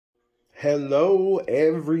Hello,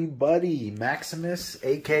 everybody. Maximus,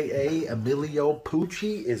 aka Emilio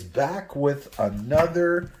Pucci, is back with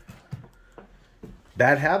another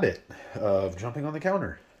bad habit of jumping on the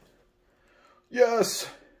counter. Yes,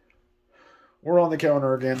 we're on the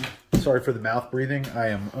counter again. Sorry for the mouth breathing. I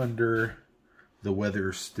am under the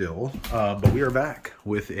weather still, but we are back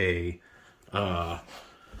with another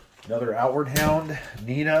Outward Hound,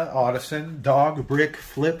 Nina Ottosson, dog, brick,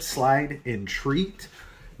 flip, slide, and treat.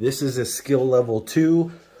 This is a skill level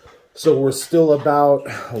 2, so we're still about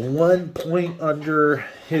 1 point under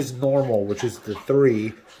his normal, which is the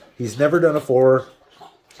 3. He's never done a 4.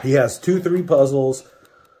 He has 2-3 puzzles.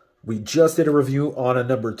 We just did a review on a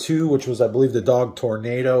number 2, which was, I believe, the dog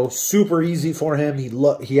Tornado. Super easy for him.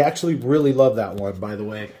 He actually really loved that one, by the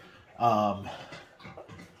way.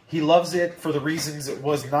 He loves it for the reasons it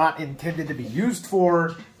was not intended to be used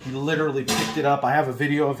for. He literally picked it up. I have a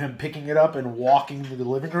video of him picking it up and walking to the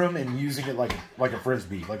living room and using it like a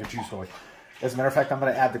Frisbee, like a chew toy. As a matter of fact, I'm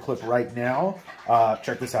going to add the clip right now.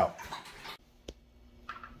 Check this out.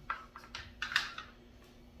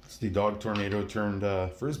 It's the dog Tornado turned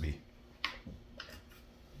Frisbee.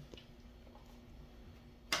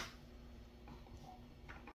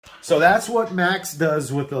 So that's what Max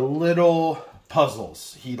does with the little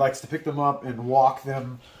puzzles. He likes to pick them up and walk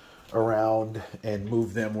them around and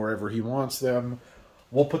move them wherever he wants them.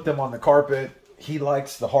 We'll put them on the carpet. He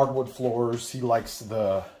likes the hardwood floors. He likes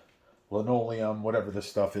the linoleum, whatever this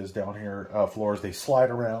stuff is down here, floors. They slide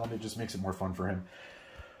around. It just makes it more fun for him.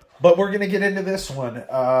 But we're going to get into this one.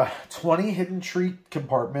 20 hidden treat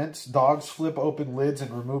compartments. Dogs flip open lids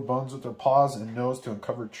and remove bones with their paws and nose to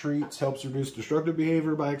uncover treats. Helps reduce destructive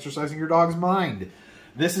behavior by exercising your dog's mind.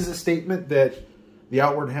 This is a statement that the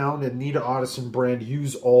Outward Hound and Nina Ottosson brand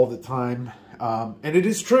use all the time. And it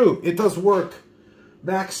is true. It does work.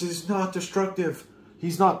 Max is not destructive.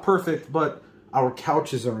 He's not perfect, but our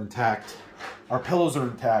couches are intact. Our pillows are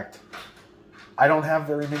intact. I don't have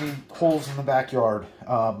very many holes in the backyard.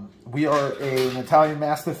 We are an Italian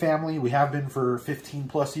Mastiff family. We have been for 15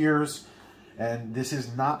 plus years. And this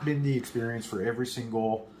has not been the experience for every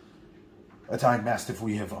single Italian Mastiff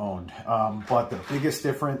we have owned. But the biggest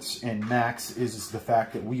difference in Max is the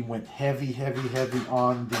fact that we went heavy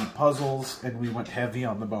on the puzzles and we went heavy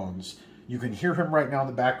on the bones. You can hear him right now in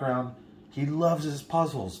the background. He loves his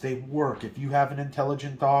puzzles. They work. If you have an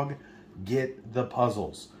intelligent dog, get the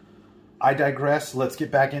puzzles. I digress. Let's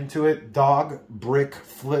get back into it. Dog, brick,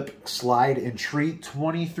 flip, slide, and treat.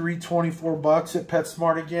 $23-24 at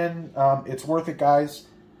PetSmart again. It's worth it, guys.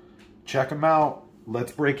 Check them out.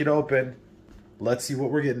 Let's break it open. Let's see what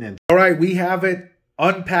we're getting in. All right, we have it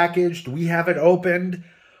unpackaged. We have it opened.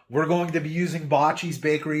 We're going to be using Bocce's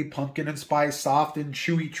Bakery Pumpkin and Spice Soft and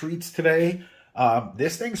Chewy Treats today.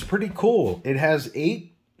 This thing's pretty cool. It has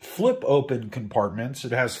 8 flip open compartments.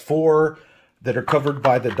 It has 4 that are covered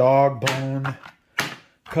by the dog bone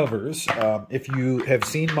covers. If you have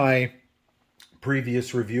seen my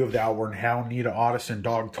previous review of the Outward Hound Nina Ottosson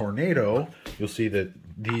Dog Tornado, you'll see that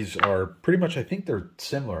these are pretty much, I think they're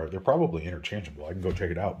similar. They're probably interchangeable. I can go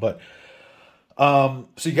check it out. But so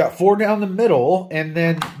you got 4 down the middle, and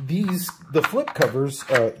then the flip covers,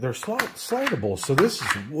 they're slidable. So this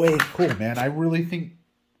is way cool, man. I really think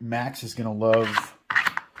Max is going to love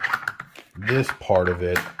this part of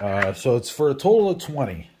it. So it's for a total of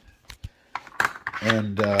 20.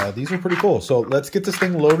 And these are pretty cool. So let's get this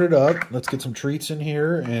thing loaded up. Let's get some treats in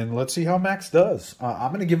here, and let's see how Max does. I'm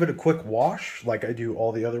going to give it a quick wash like I do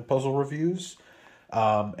all the other puzzle reviews.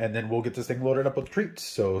 And then we'll get this thing loaded up with treats.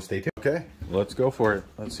 So stay tuned. Okay, let's go for it.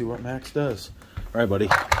 Let's see what Max does. All right, buddy.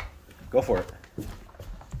 Go for it.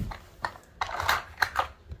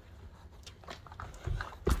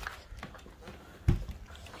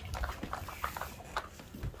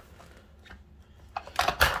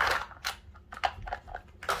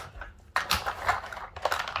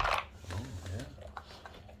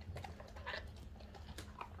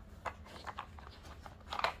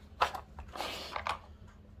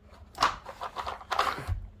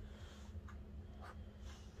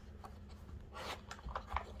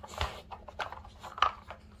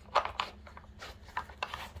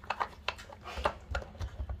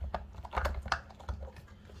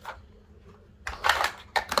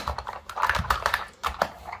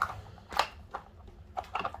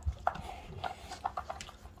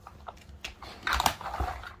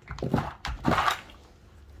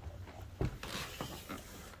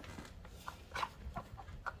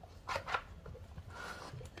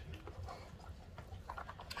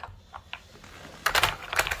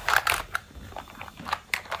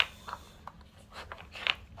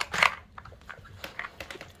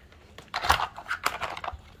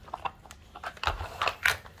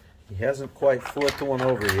 He hasn't quite flipped one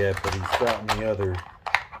over yet, but he's gotten the other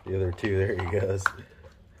two. There he goes.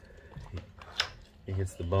 He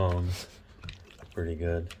gets the bones. Pretty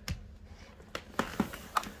good.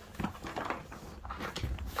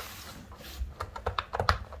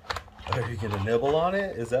 Are you gonna nibble on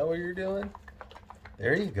it? Is that what you're doing?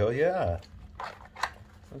 There you go, yeah.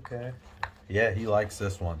 Okay. Yeah, he likes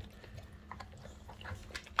this one.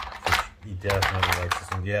 He definitely likes this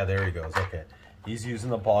one. Yeah, there he goes. Okay. He's using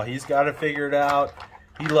the paw. He's got it figured out.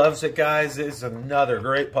 He loves it, guys. It's another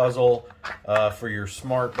great puzzle for your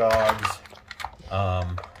smart dogs.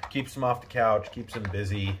 Keeps them off the couch, keeps them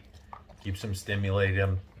busy, keeps them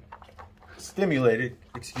stimulated,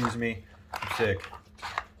 excuse me. I'm sick.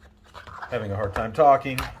 Having a hard time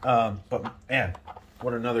talking. But man,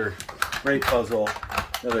 what another great puzzle.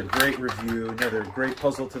 Another great review. Another great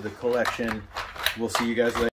puzzle to the collection. We'll see you guys later.